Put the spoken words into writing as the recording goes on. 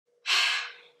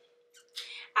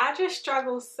I just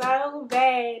struggle so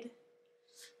bad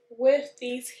with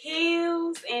these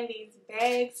heels and these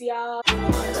bags, y'all.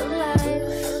 What a life.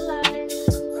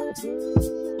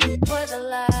 What a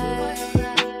life.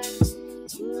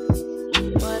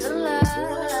 What a life.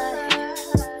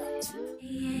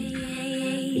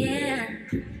 Yeah.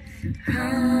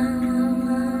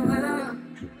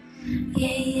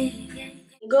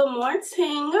 Good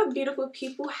morning, beautiful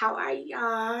people. How are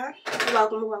y'all?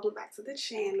 Welcome back to the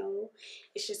channel.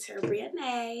 It's Jaterra,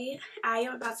 Bria'Na. I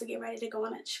am about to get ready to go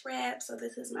on a trip, so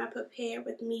this is my prepare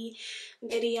with me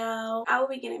video. I will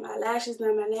be getting my lashes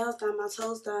done, my nails done, my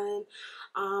toes done.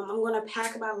 I'm gonna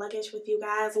pack my luggage with you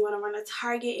guys. I'm gonna run to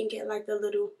Target and get like the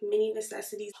little mini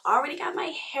necessities. I already got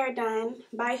my hair done.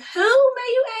 By who,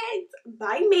 may you ask?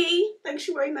 By me. Thank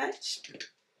you very much.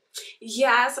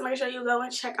 Yeah, so make sure you go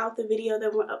and check out the video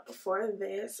that went up before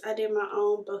this. I did my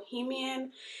own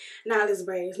bohemian knowledge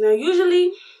braids. Now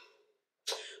usually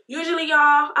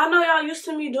y'all, I know y'all used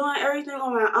to me doing everything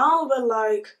on my own, but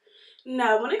like,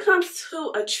 no, when it comes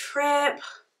to a trip,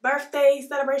 birthday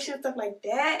celebration, stuff like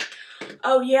that,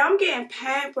 oh yeah, I'm getting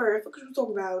pampered. What are you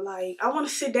talking about? Like, I want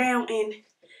to sit down and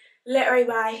let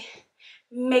everybody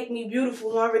make me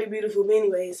beautiful. I'm already beautiful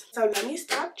anyways. So let me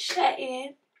stop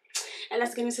chatting and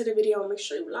let's get into the video. Make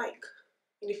sure you like,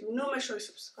 and if you're new, make sure you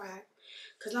subscribe,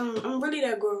 cause I'm really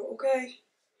that girl, okay?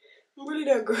 I'm really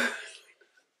that girl.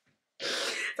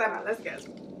 So now let's go.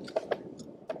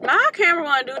 My camera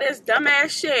wanna do this dumbass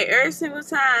shit every single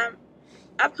time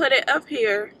I put it up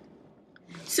here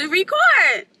to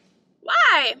record.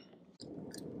 Why?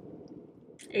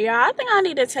 Yeah, I think I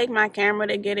need to take my camera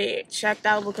to get it checked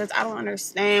out, because I don't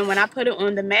understand. When I put it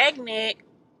on the magnet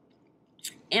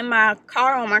in my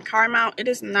car, on my car mount, it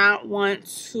does not want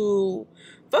to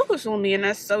focus on me, and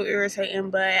that's so irritating.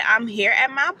 But I'm here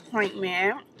at my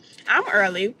appointment. I'm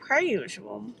early per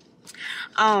usual.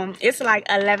 It's like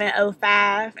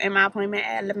 11:05 and my appointment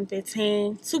at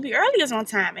 11:15. To be early is on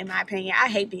time, in my opinion. I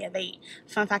hate being late.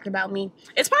 Fun fact about me,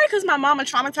 it's probably because my mama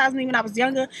traumatized me when I was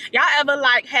younger. Y'all ever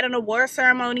like had an award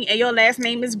ceremony and your last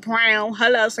name is Brown?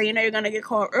 Hello, so you know you're gonna get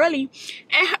called early,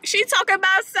 and she talking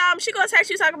about something. She gonna text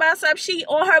you talking about something. She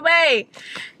on her way.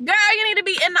 Girl, you need to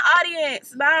be in the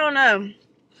audience. But I don't know,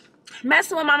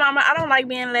 messing with my mama, I don't like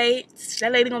being late.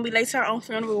 That lady gonna be late to her own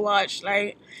funeral watch.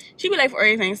 Like, she be late for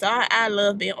everything. So I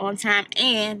love being on time.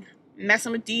 And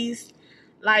messing with these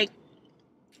like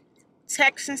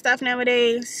texts and stuff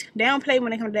nowadays, they don't play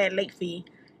when it comes to that late fee.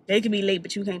 They can be late,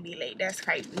 but you can't be late. That's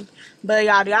crazy. But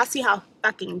y'all, do y'all see how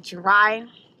fucking dry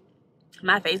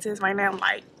my face is right now?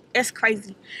 Like, it's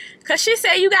crazy. Cause she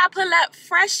said you gotta pull up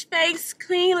fresh face,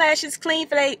 clean lashes, clean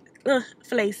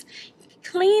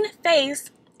clean face,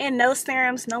 and no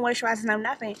serums, no moisturizer, no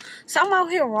nothing. So I'm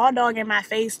out here raw dogging my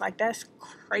face. Like, that's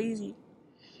crazy.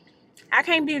 I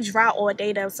can't be dry all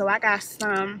day though, so I got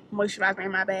some moisturizer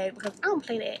in my bag, because I don't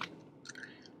play that.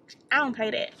 I don't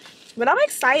play that. But I'm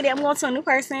excited. I'm going to a new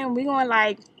person. We're going to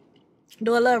like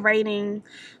do a little rating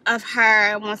of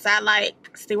her once I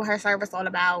like see what her service all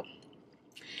about.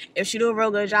 If she do a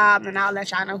real good job, then I'll let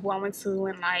y'all know who I went to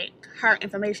and like her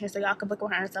information, so y'all can book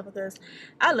with her and stuff, because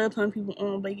I love putting people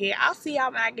on. But yeah, I'll see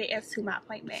y'all when I get into my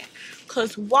appointment.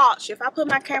 Cause watch, if I put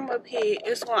my camera up here,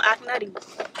 it's gonna act nutty.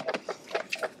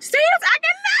 See, it's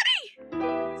acting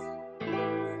nutty.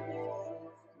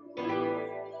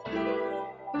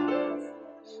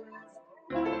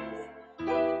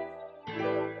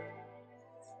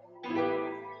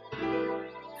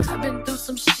 I've been through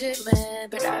some shit, man,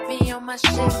 but I be on my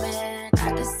shit, man.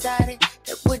 I decided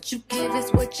that what you give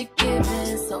is what you're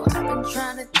giving, so I've been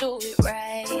trying to do it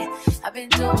right. I've been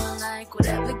doing like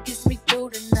whatever gets me through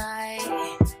the night.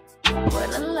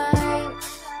 What a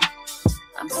life.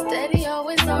 I'm steady,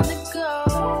 always on the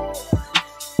go.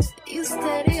 You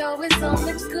steady, always on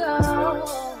the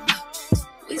go.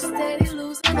 We steady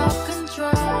losing all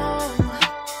control.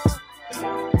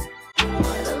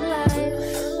 What a life.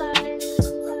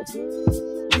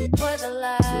 What a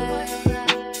life.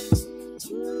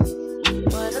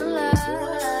 What a life.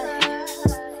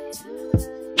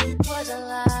 What a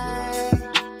life.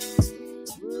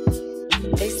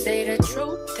 They say the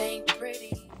truth ain't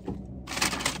pretty.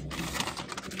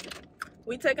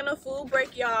 We taking a full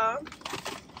break, y'all.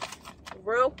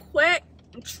 Real quick,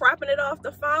 I'm trapping it off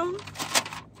the phone,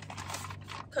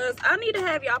 cause I need to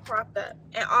have y'all propped up.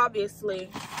 And obviously,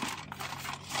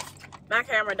 my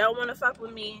camera don't want to fuck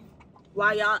with me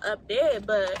while y'all up there.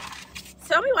 But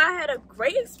tell me why I had a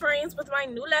great experience with my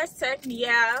new lash tech.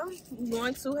 Yeah, I'm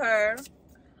going to her.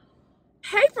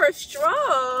 Paper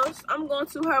straws, I'm going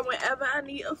to her whenever I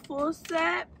need a full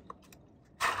set,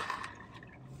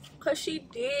 cause she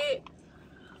did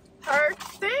her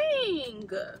thing.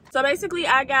 So basically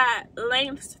I got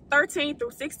lengths 13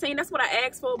 through 16. That's what I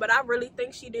asked for, but I really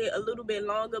think she did a little bit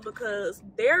longer because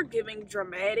they're giving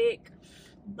dramatic,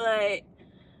 but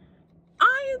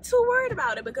I ain't too worried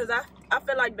about it because I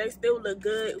feel like they still look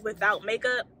good without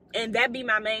makeup, and that be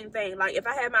my main thing. Like if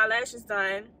I have my lashes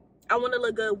done, I want to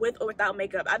look good with or without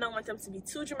makeup. I don't want them to be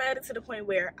too dramatic to the point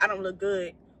where I don't look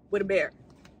good with a bare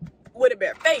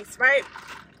face, right?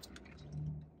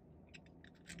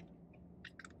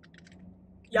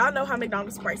 Y'all know how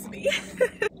McDonald's price me.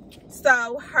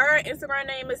 So her Instagram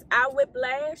name is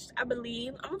Lash, I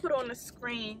believe. I'm gonna put it on the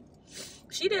screen.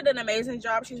 She did an amazing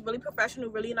job. She's really professional,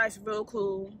 really nice, real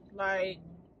cool. Like,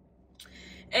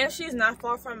 and she's not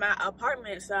far from my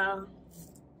apartment, so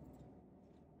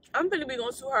I'm gonna be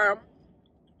going to her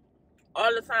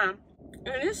all the time.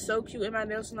 And it's so cute in my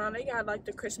nail salon. They got like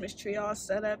the Christmas tree all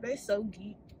set up. They so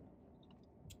geek.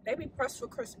 They be pressed for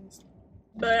Christmas.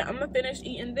 But I'm gonna finish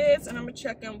eating this and I'm gonna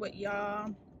check in with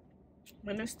y'all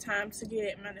when it's time to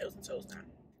get my nails and toes done.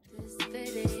 Cause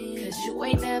you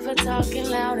ain't never talking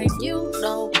loud and you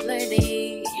know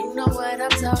plenty. You know what I'm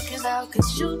talking about,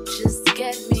 cause you just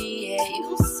get me. Yeah,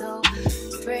 you so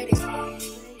pretty.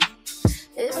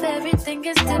 If everything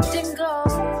is dipped in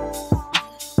gold,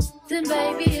 then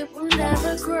baby it will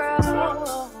never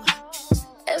grow.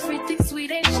 Everything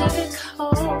sweet ain't sugar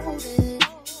coated.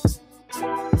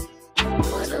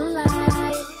 What a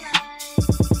lie.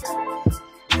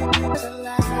 What a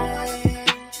lie.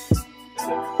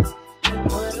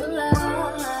 What a lie.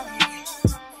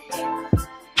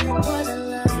 What a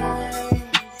lie.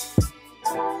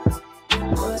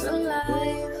 What a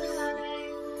life.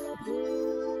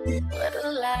 What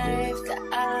a life that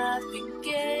I've been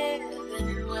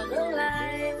given. What a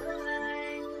life.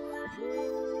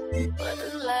 What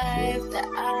a life that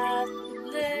I've been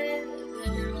living.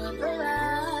 What a life.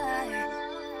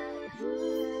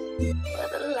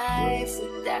 What a life we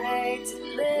died to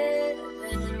live.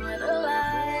 And what a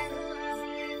life.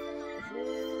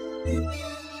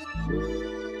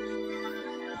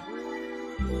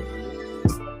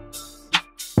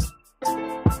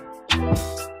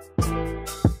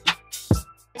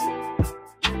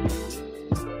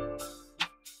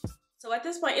 So at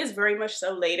this point, it's very much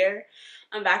so later.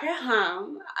 I'm back at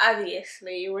home,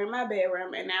 obviously. We're in my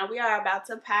bedroom, and now we are about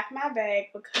to pack my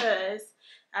bag because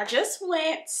I just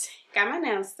got my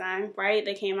nails done, right?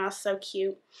 They came out so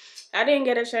cute. I didn't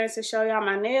get a chance to show y'all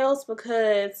my nails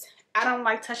because I don't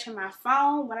like touching my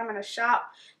phone when I'm in a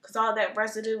shop because all that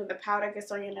residue and the powder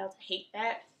gets on your nails. I hate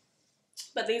that.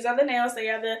 But these are the nails. They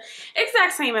are the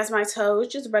exact same as my toes,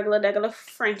 just regular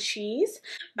Frenchies.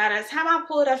 By the time I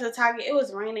pulled up to Target, it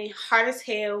was raining hard as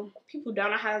hell. People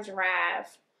don't know how to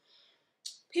drive.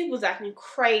 People was acting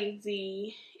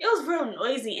crazy. It was real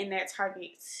noisy in that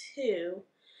Target too.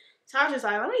 So I was just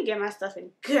like, let me get my stuff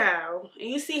and go. And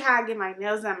you see how I get my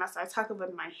nails done. I start talking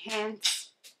with my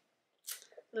hands.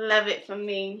 Love it for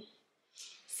me.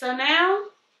 So now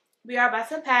we are about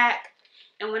to pack.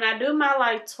 And when I do my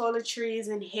like toiletries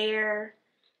and hair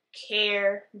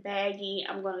care baggy,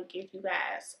 I'm going to give you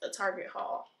guys a Target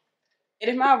haul.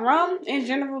 And if my room in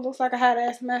general looks like a hot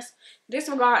ass mess,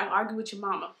 disregard and argue with your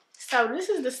mama. So this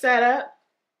is the setup.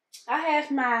 I have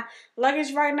my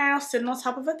luggage right now sitting on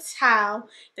top of a towel.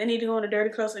 They need to go in the dirty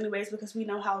clothes anyways because we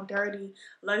know how dirty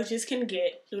luggages can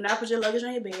get. Do not put your luggage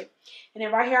on your bed. And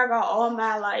then right here I got all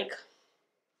my like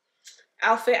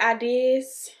outfit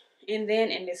ideas. And then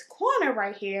in this corner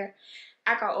right here,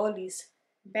 I got all these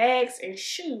bags and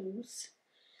shoes.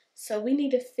 So we need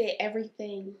to fit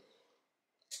everything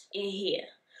in here.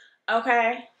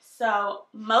 Okay? So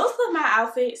most of my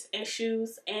outfits and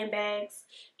shoes and bags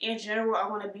in general are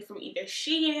going to be from either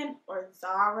Shein or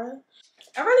Zara.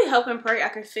 I really hope and pray I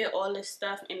can fit all this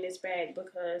stuff in this bag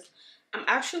because I'm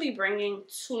actually bringing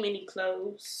too many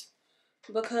clothes.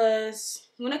 Because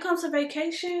when it comes to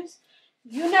vacations,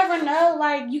 you never know,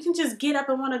 like, you can just get up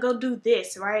and want to go do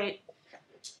this, right?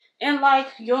 And, like,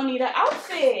 you'll need an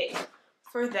outfit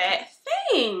for that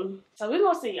thing. So, we're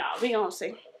going to see, y'all. We're going to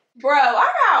see. Bro,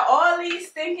 I got all these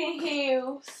stinking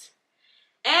heels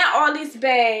and all these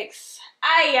bags.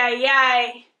 Ay, ay,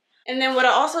 ay. And then what I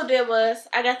also did was,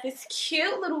 I got this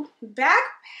cute little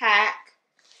backpack.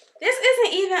 This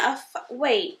isn't even a,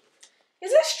 wait.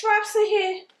 Is there straps in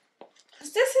here?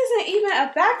 This isn't even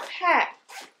a backpack.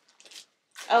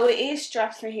 Oh, it is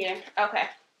straps in here. Okay.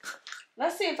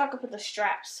 Let's see if I can put the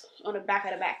straps on the back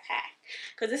of the backpack.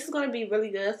 Because this is going to be really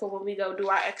good for when we go do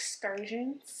our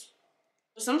excursions.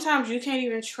 Sometimes you can't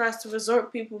even trust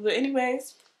resort people. But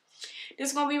anyways, this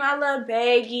is going to be my little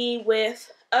baggie with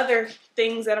other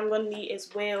things that I'm going to need as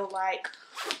well. Like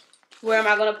Where am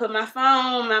I gonna put my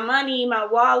phone, my money, my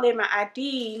wallet, my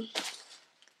ID,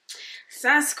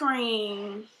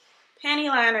 sunscreen, panty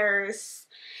liners,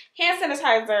 hand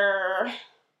sanitizer,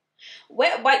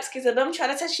 wet wipes because of them try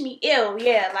to touch me. Ew,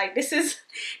 yeah, like this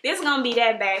gonna be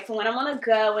that bag for when I'm gonna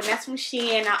go, and that's from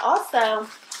Shein. I also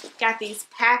got these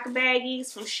pack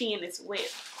baggies from Shein as well.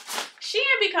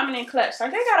 Shein be coming in clutch. Like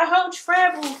they got a whole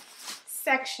travel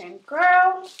section,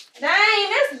 girl. Dang,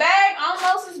 this bag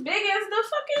almost as big as the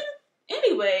fucking.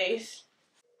 Anyways,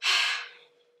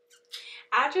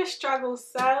 I just struggle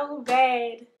so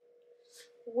bad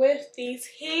with these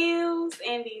heels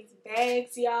and these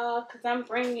bags, y'all, because I'm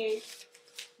bringing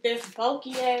this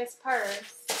bulky ass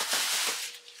purse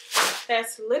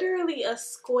that's literally a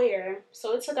square,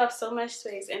 so it took up so much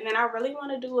space. And then I really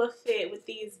want to do a fit with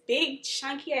these big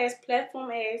chunky ass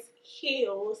platform ass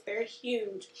heels. They're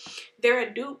huge. They're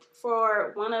a dupe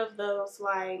for one of those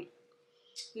like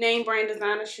name brand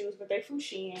designer shoes, but they're from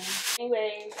Shein.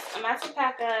 Anyways, I'm about to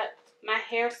pack up my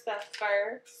hair stuff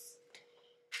first.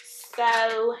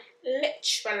 So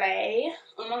literally,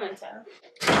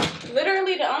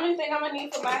 literally the only thing I'm gonna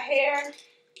need for my hair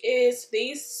is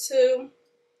these two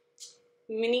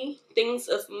mini things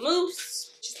of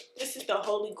mousse. This is the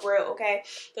holy grail, okay?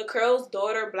 The Curl's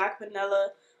Daughter Black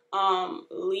Vanilla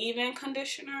leave-in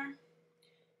conditioner.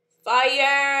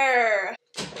 Fire!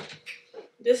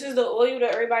 This is the oil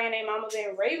that everybody and their mama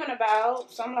been raving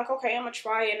about. So I'm like, okay, I'm gonna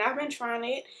try it. And I've been trying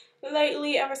it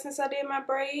lately ever since I did my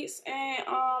braids. And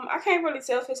I can't really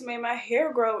tell if it's made my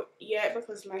hair grow yet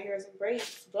because my hair is in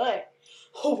braids. But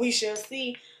we shall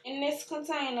see. In this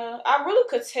container, I really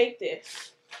could take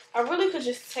this. I really could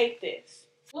just take this.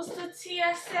 What's the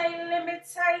TSA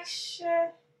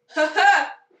limitation?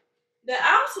 The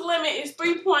ounce limit is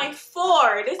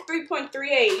 3.4. This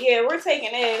 3.38. Yeah, we're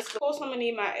taking this. Of course, I'm going to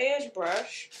need my edge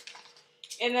brush.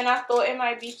 And then I thought it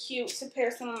might be cute to pair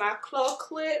some of my claw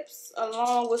clips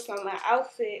along with some of my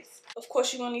outfits. Of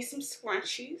course, you're going to need some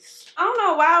scrunchies. I don't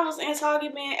know why I was in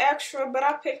Target being extra, but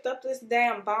I picked up this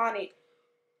damn bonnet.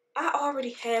 I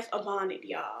already have a bonnet,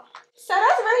 y'all. So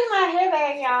that's really my hair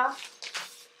bag, y'all.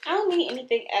 I don't need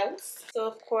anything else. So,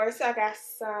 of course, I got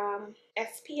some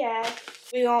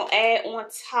SPF. We're going to add on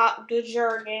top the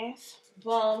Jergens.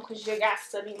 Boom, because you got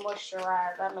to be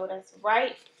moisturized. I know that's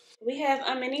right. We have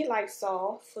a mini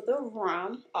Lysol for the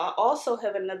rum. I also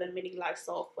have another mini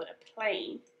Lysol for the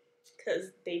plain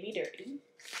because they be dirty.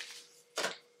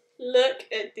 Look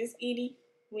at this itty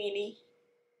weeny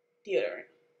deodorant.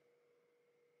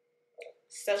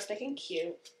 So stinking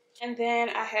cute. And then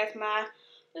I have my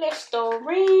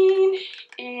Listerine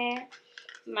and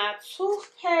my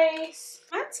toothpaste.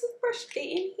 My toothbrush fit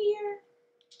in here.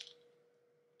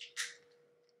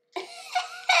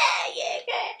 Yeah,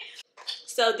 okay.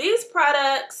 So these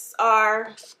products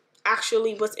are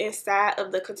actually what's inside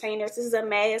of the containers. This is a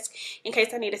mask in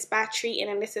case I need a spot treat, and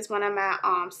then this is one of my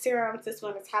serums. This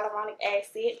one is hyaluronic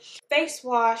acid, face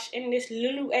wash in this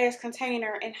Lulu ass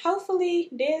container, and hopefully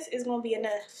this is gonna be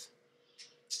enough.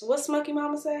 What's Smokey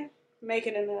Mama say? Make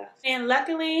it enough. And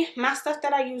luckily, my stuff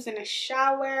that I use in the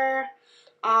shower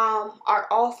are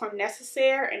all from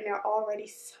Necessaire, and they're already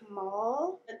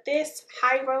small. But this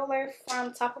high roller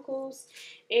from Topicals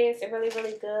is really,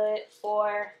 really good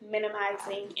for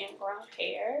minimizing ingrown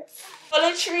hairs.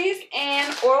 Toiletries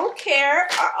and oral care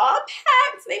are all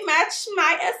packed. They match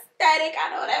my aesthetic. I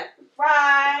know that's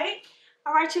right.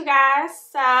 Alright, you guys,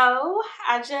 so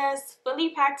I just fully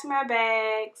packed my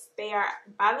bags. They are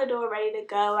by the door ready to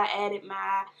go. I added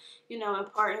my,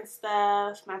 important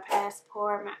stuff, my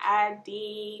passport, my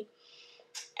ID,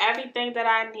 everything that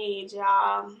I need,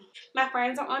 y'all. My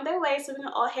friends are on their way, so we're going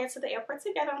to all head to the airport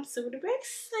together. I'm super duper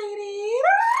excited.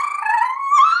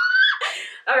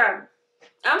 Okay,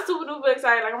 I'm super duper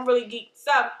excited. Like, I'm really geeked.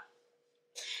 So,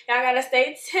 y'all gotta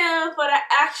stay tuned for the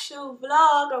actual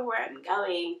vlog of where I'm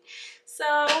going.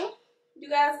 So, you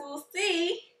guys will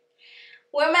see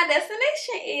where my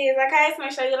destination is. Okay, so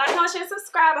make sure you like, comment, share,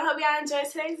 subscribe. I hope y'all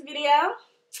enjoyed today's video.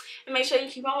 And make sure you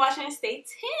keep on watching and stay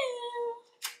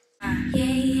tuned.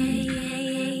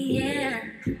 Yeah.